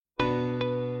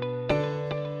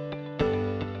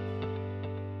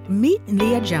Meet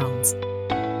Leah Jones.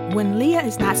 When Leah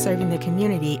is not serving the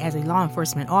community as a law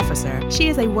enforcement officer, she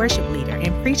is a worship leader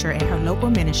and preacher at her local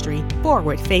ministry,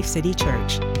 Forward Faith City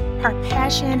Church. Her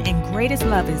passion and greatest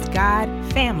love is God,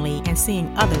 family, and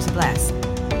seeing others blessed.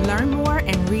 Learn more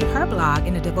and read her blog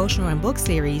in the devotional and book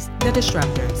series, The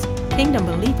Disruptors, kingdom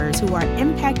believers who are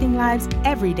impacting lives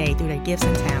every day through their gifts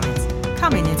and talents,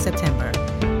 coming in September.